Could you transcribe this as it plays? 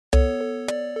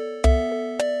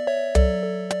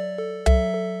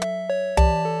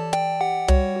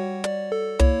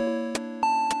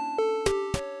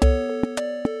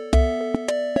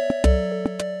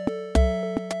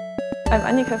I'm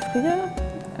Annika Frier,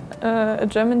 a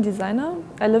German designer.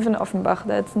 I live in Offenbach,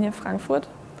 that's near Frankfurt.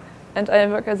 And I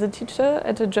work as a teacher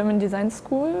at a German design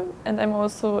school, and I'm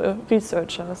also a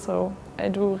researcher. So I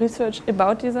do research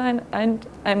about design, and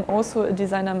I'm also a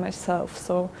designer myself.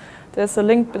 So there's a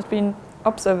link between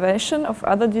observation of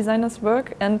other designers'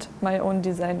 work and my own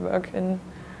design work in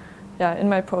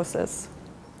my process.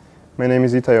 My name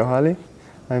is Itay Ohali.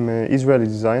 I'm an Israeli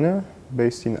designer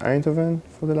based in Eindhoven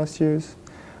for the last years.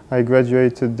 I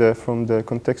graduated from the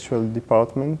contextual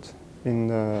department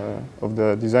of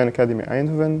the Design Academy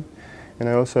Eindhoven, and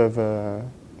I also have a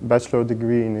bachelor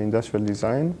degree in industrial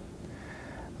design.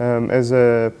 As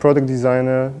a product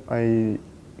designer, I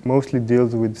mostly deal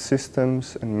with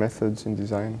systems and methods in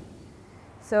design.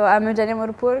 So I'm Regine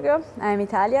Debatty, I'm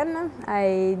Italian.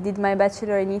 I did my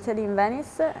bachelor in Italy in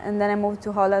Venice, and then I moved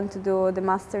to Holland to do the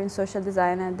master in social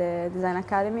design at the Design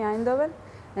Academy Eindhoven,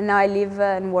 and now I live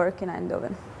and work in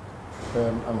Eindhoven.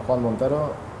 I'm Juan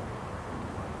Montero.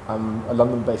 I'm a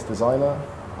London-based designer.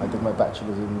 I did my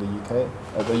bachelor's in the UK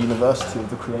at the University of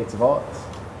the Creative Arts.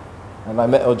 And I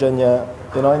met Eugenia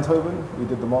in Eindhoven. We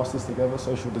did the master's together,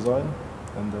 social design.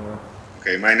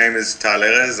 Okay, my name is Tal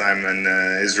Erez. I'm an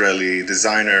Israeli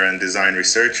designer and design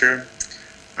researcher.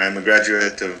 I'm a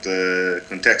graduate of the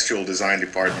contextual design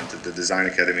department at the Design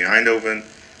Academy Eindhoven,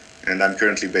 and I'm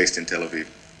currently based in Tel Aviv.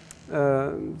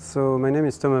 So my name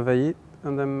is Thomas Vailly,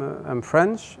 and I'm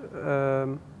French.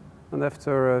 And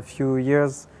after a few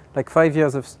years, like 5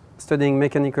 years of studying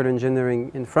mechanical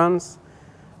engineering in France,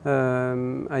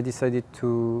 I decided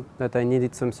that I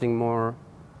needed something more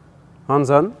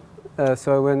hands-on.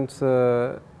 So I went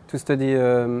to study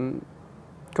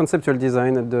conceptual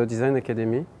design at the Design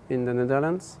Academy in the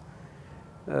Netherlands.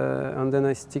 And then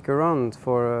I stick around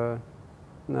for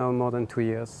now more than 2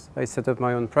 years. I set up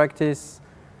my own practice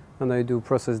and I do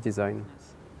process design.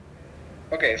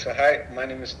 Okay, so hi, my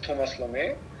name is Thomas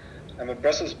Lamé. I'm a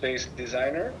Brussels-based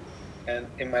designer, and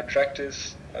in my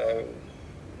practice,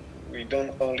 we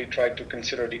don't only try to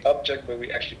consider the object, but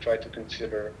we actually try to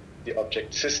consider the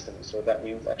object system. So that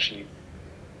means actually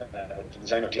the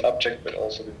design of the object, but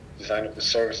also the design of the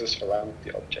services around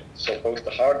the object. So both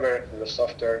the hardware and the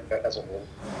software as a whole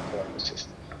form the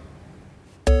system.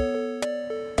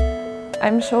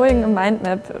 I'm showing a mind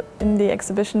map in the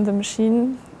exhibition The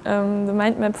Machine. The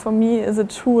mind map for me is a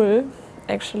tool,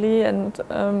 actually, and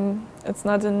it's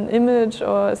not an image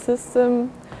or a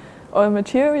system or a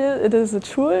material. It is a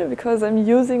tool because I'm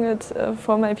using it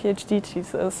for my PhD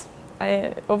thesis.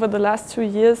 Over the last 2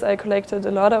 years, I collected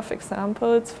a lot of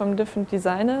examples from different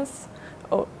designers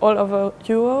all over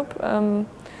Europe,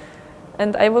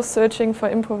 and I was searching for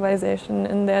improvisation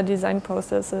in their design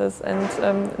processes. And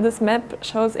this map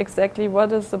shows exactly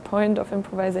what is the point of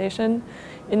improvisation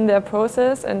in their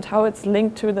process and how it's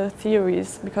linked to the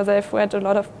theories. Because I've read a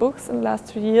lot of books in the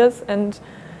last 2 years, and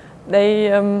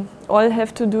they all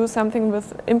have to do something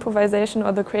with improvisation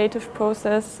or the creative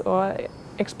process or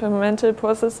experimental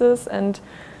processes, and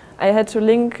I had to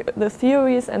link the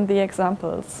theories and the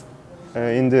examples.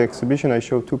 In the exhibition I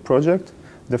show 2 projects.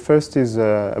 The first is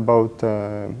about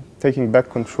taking back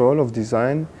control of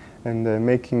design and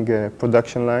making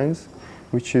production lines,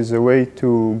 which is a way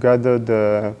to gather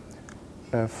the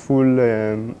full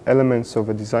elements of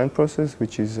a design process,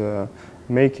 which is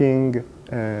making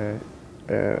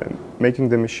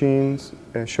the machines,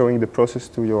 showing the process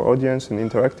to your audience and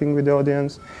interacting with the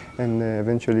audience, and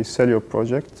eventually sell your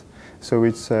project. So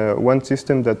it's one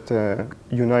system that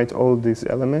unites all these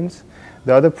elements.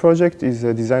 The other project is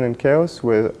Design and Chaos,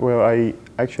 where I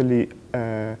actually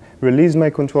release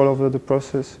my control over the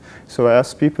process. So I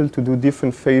ask people to do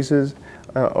different phases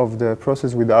of the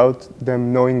process without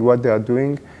them knowing what they are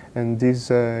doing, and this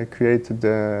created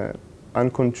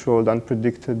uncontrolled,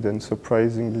 unpredicted, and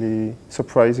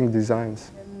surprising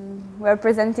designs. We're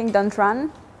presenting Don't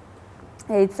Run.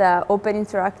 It's an open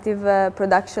interactive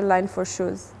production line for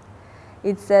shoes.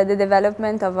 It's the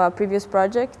development of a previous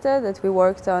project that we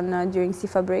worked on during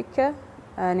CIFABRIC,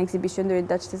 an exhibition during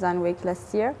Dutch Design Week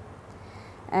last year.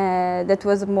 That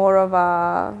was more of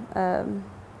a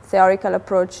theoretical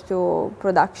approach to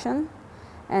production.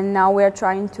 And now we are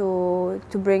trying to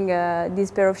bring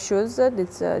this pair of shoes,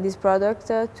 this product,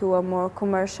 to a more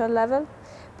commercial level,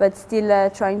 but still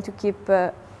trying to keep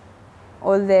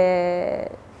all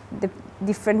the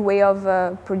different way of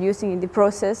producing in the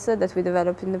process that we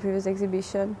developed in the previous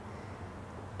exhibition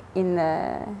in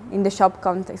the shop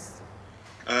context.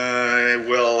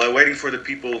 Waiting for the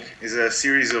People is a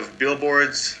series of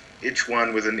billboards, each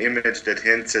one with an image that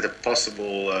hints at a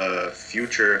possible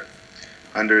future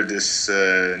under this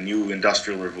new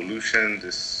industrial revolution,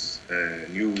 this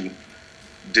new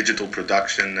digital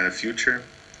production future.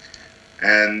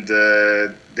 And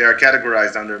they are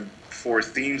categorized under 4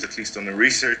 themes, at least on the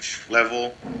research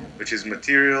level, which is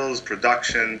materials,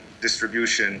 production,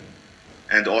 distribution,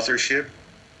 and authorship.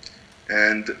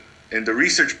 And in the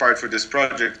research part for this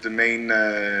project, the main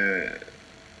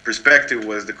perspective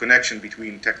was the connection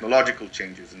between technological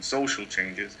changes and social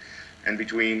changes, and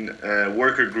between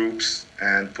worker groups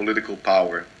and political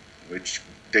power, which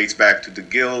dates back to the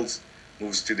guilds,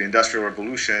 moves to the Industrial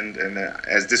Revolution, and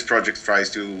as this project tries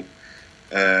to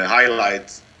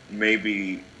highlight,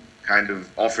 maybe kind of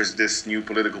offers this new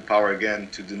political power again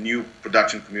to the new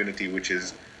production community, which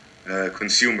is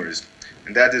consumers.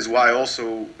 And that is why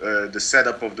also the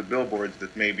setup of the billboard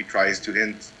that maybe tries to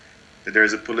hint that there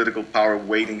is a political power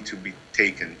waiting to be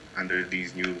taken under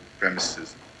these new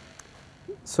premises.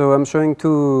 So I'm showing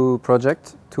 2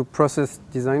 projects, 2 process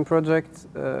design projects.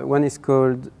 One is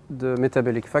called the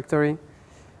Metabolic Factory.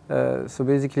 So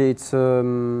basically it's,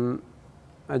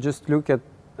 I just look at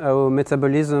how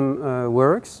metabolism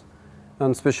works,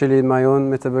 and especially my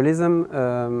own metabolism,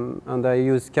 and I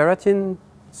use keratin,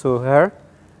 so hair.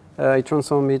 I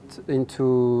transform it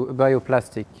into a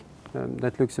bioplastic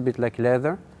that looks a bit like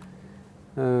leather.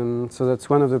 So that's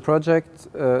one of the projects.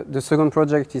 The second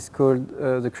project is called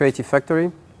the Creative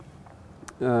Factory.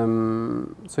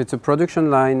 So it's a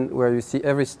production line where you see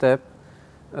every step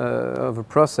of a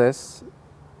process.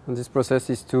 And this process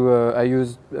is to, I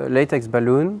use a latex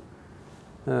balloon,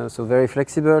 so very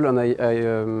flexible, and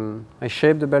I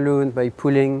shape the balloon by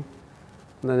pulling,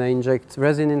 and then I inject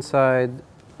resin inside,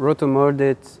 rotomold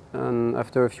it, and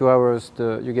after a few hours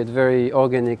you get very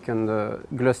organic and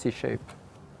glossy shape.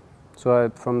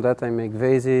 So from that I make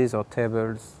vases or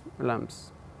tables,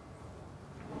 lamps.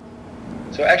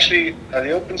 So actually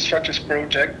the Open Structures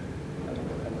project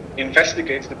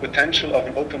investigates the potential of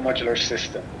an open modular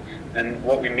system. And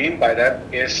what we mean by that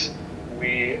is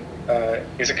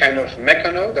is a kind of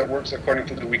mechano that works according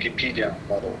to the Wikipedia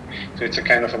model. So it's a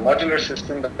kind of a modular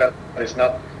system that is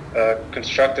not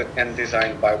constructed and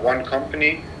designed by one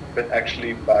company, but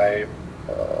actually by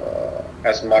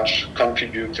as much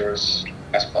contributors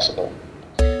as possible.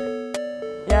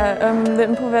 Yeah, the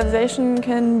improvisation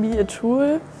can be a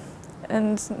tool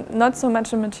and not so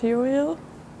much a material.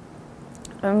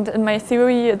 And in my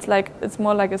theory, it's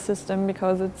more like a system,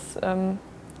 because it's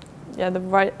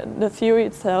the theory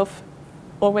itself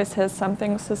always has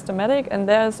something systematic, and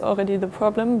there's already the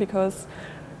problem, because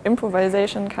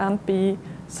improvisation can't be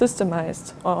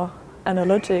systemized or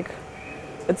analytic.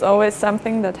 It's always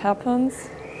something that happens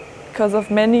because of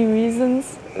many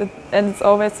reasons, and it's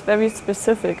always very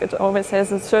specific. It always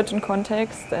has a certain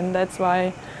context, and that's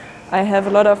why I have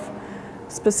a lot of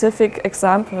specific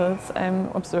examples I'm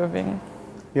observing.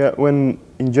 Yeah,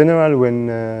 in general,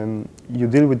 when you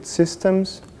deal with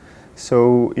systems,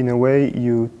 so in a way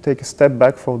you take a step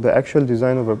back for the actual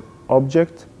design of an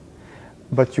object,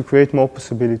 but you create more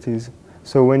possibilities.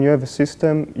 So when you have a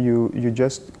system, you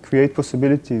just create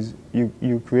possibilities.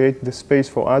 You create the space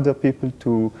for other people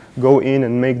to go in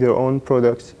and make their own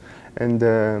products. And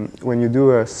when you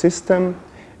do a system,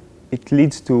 it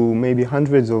leads to maybe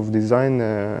hundreds of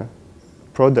design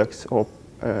products or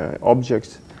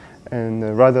objects,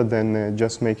 and rather than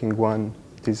just making one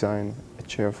design, a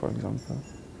chair, for example.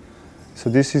 So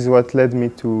this is what led me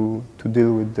to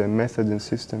deal with the method and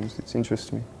systems. It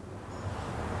interests me.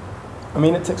 I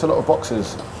mean, it ticks a lot of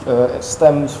boxes. It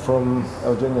stems from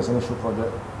Eugenia's initial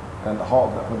project, and the heart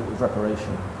of that project is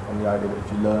reparation, and the idea that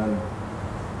if you learn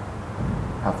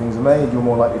how things are made, you're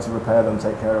more likely to repair them,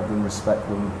 take care of them, respect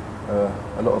them.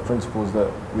 A lot of principles that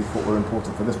we thought were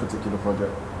important for this particular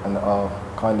project and that are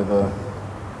kind of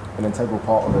an integral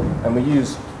part of it. And we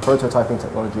use prototyping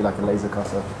technology like a laser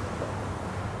cutter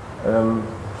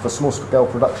for small-scale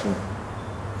production.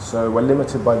 So we're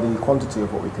limited by the quantity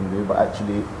of what we can do, but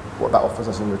actually what that offers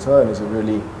us in return is a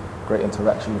really great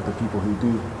interaction with the people who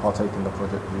do partake in the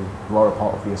project, who are a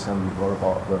part of the assembly, who are a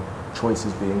part of the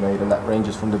choices being made, and that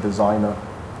ranges from the designer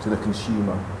to the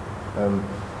consumer.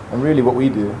 And really what we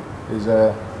do is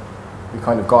we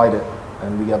kind of guide it,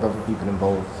 and we have other people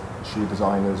involved, shoe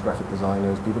designers, graphic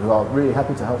designers, people who are really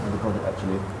happy to help with the project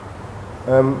actually.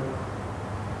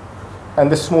 And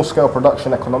this small-scale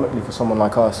production economically for someone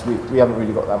like us, we haven't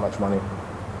really got that much money.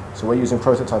 So we're using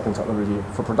prototyping technology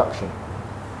for production.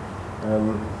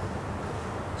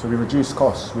 So we reduce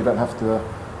costs. We don't have to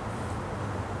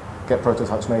get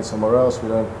prototypes made somewhere else. We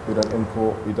don't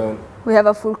import. We have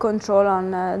a full control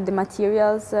on the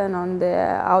materials and on the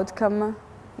outcome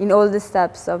in all the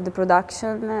steps of the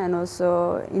production, and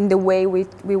also in the way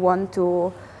we want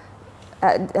to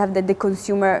have the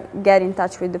consumer get in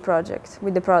touch with the project,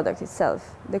 with the product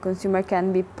itself. The consumer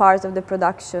can be part of the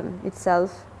production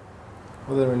itself.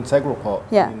 Well, they're an integral part.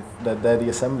 Yeah. I mean, they're the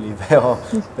assembly.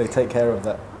 They take care of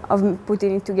that. Of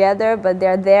putting it together, but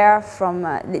they're there from,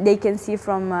 they can see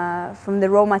from the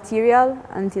raw material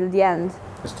until the end.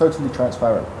 It's totally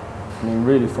transparent. I mean,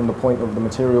 really, from the point of the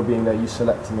material being there, you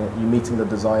selecting it, you meeting the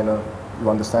designer, you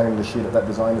understanding the shoe that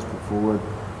designer's put forward,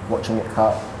 watching it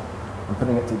cut, and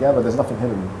putting it together, there's nothing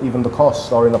hidden. Even the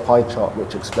costs are in a pie chart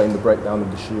which explain the breakdown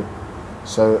of the shoe.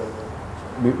 So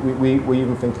we're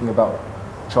even thinking about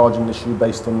charging the shoe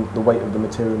based on the weight of the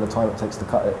material and the time it takes to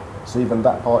cut it. So even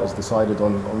that part is decided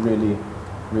on really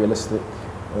realistic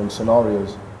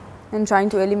scenarios. And trying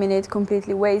to eliminate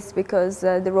completely waste, because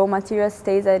the raw material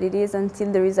stays as it is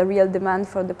until there is a real demand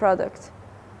for the product.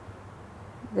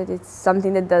 That it's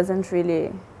something that doesn't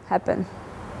really happen.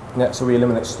 Yeah, so we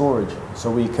eliminate storage.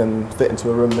 So we can fit into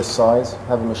a room this size,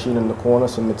 have a machine in the corner,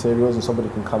 some materials, and somebody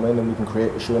can come in and we can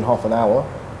create a shoe in half an hour.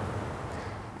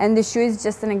 And the shoe is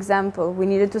just an example. We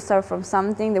needed to start from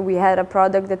something, that we had a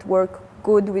product that worked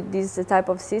good with this type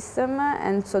of system,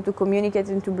 and so to communicate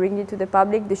and to bring it to the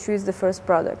public, the shoe is the first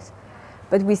product.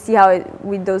 But we see how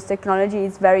with those technologies,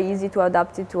 it's very easy to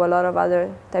adapt it to a lot of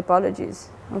other typologies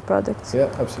of products.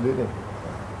 Yeah, absolutely.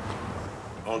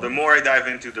 Well, the more I dive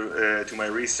into to my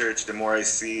research, the more I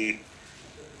see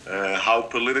how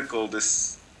political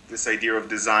this idea of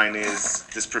design is,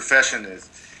 this profession is.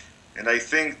 And I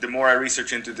think the more I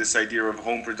research into this idea of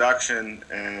home production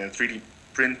and 3D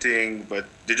printing, but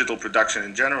digital production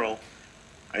in general,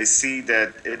 I see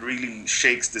that it really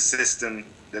shakes the system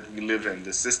that we live in,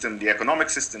 the system, the economic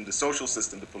system, the social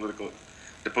system,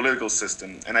 the political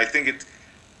system. And I think it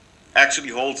actually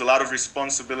holds a lot of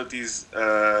responsibilities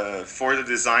for the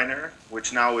designer,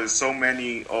 which now is so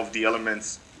many of the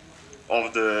elements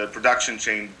of the production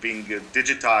chain being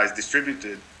digitized,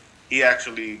 distributed. He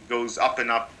actually goes up and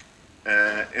up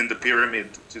in the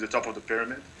pyramid, to the top of the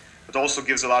pyramid, but also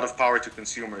gives a lot of power to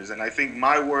consumers. And I think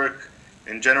my work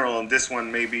in general, and this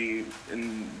one maybe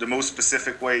in the most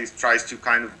specific way, tries to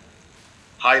kind of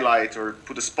highlight or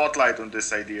put a spotlight on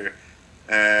this idea.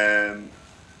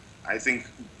 I think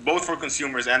both for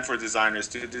consumers and for designers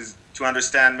to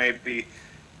understand maybe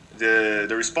the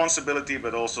responsibility,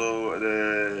 but also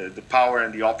the power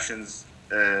and the options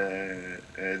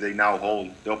they now hold,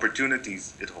 the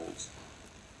opportunities it holds.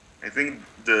 I think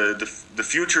the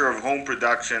future of home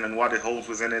production and what it holds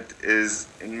within it is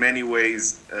in many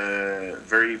ways a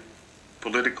very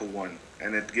political one,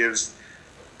 and it gives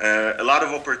a lot of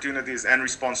opportunities and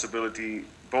responsibility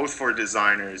both for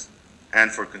designers and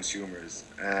for consumers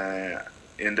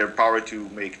in their power to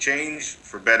make change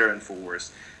for better and for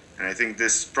worse. And I think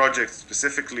this project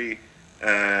specifically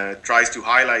tries to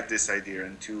highlight this idea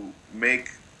and to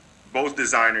make both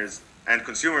designers and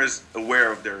consumers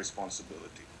aware of their responsibility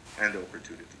and the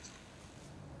opportunities.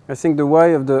 I think the why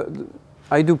of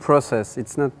I do process.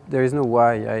 It's not, there is no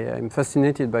why. I'm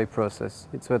fascinated by process.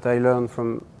 It's what I learned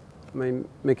from my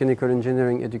mechanical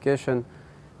engineering education,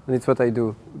 and it's what I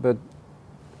do. But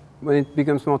when it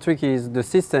becomes more tricky is the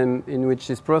system in which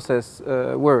this process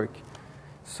work.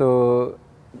 So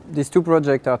these two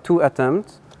projects are two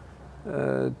attempts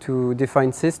to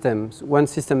define systems. One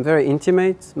system very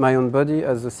intimate, my own body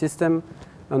as a system,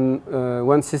 and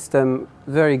one system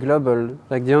very global,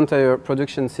 like the entire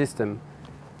production system.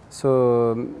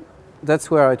 So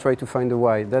that's where I try to find the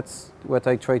why. That's what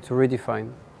I try to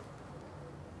redefine.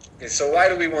 Okay, so why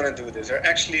do we want to do this? There are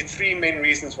actually three main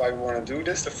reasons why we want to do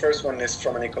this. The first one is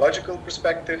from an ecological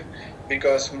perspective,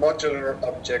 because modular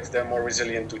objects, they're more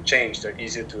resilient to change, they're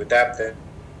easier to adapt, they're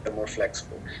more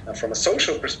flexible. And from a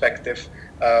social perspective,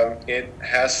 it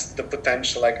has the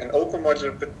potential, like an open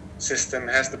modular system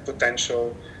has the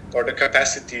potential or the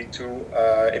capacity to,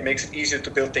 it makes it easier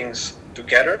to build things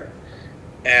together.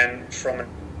 And from an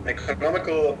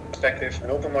economical perspective, an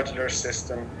open modular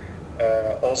system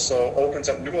also opens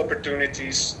up new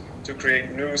opportunities to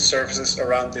create new services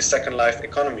around the second life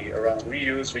economy, around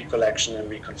reuse, recollection, and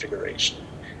reconfiguration.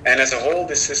 And as a whole,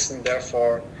 this system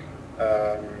therefore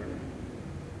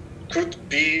could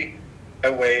be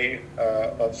a way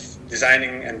of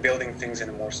designing and building things in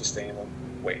a more sustainable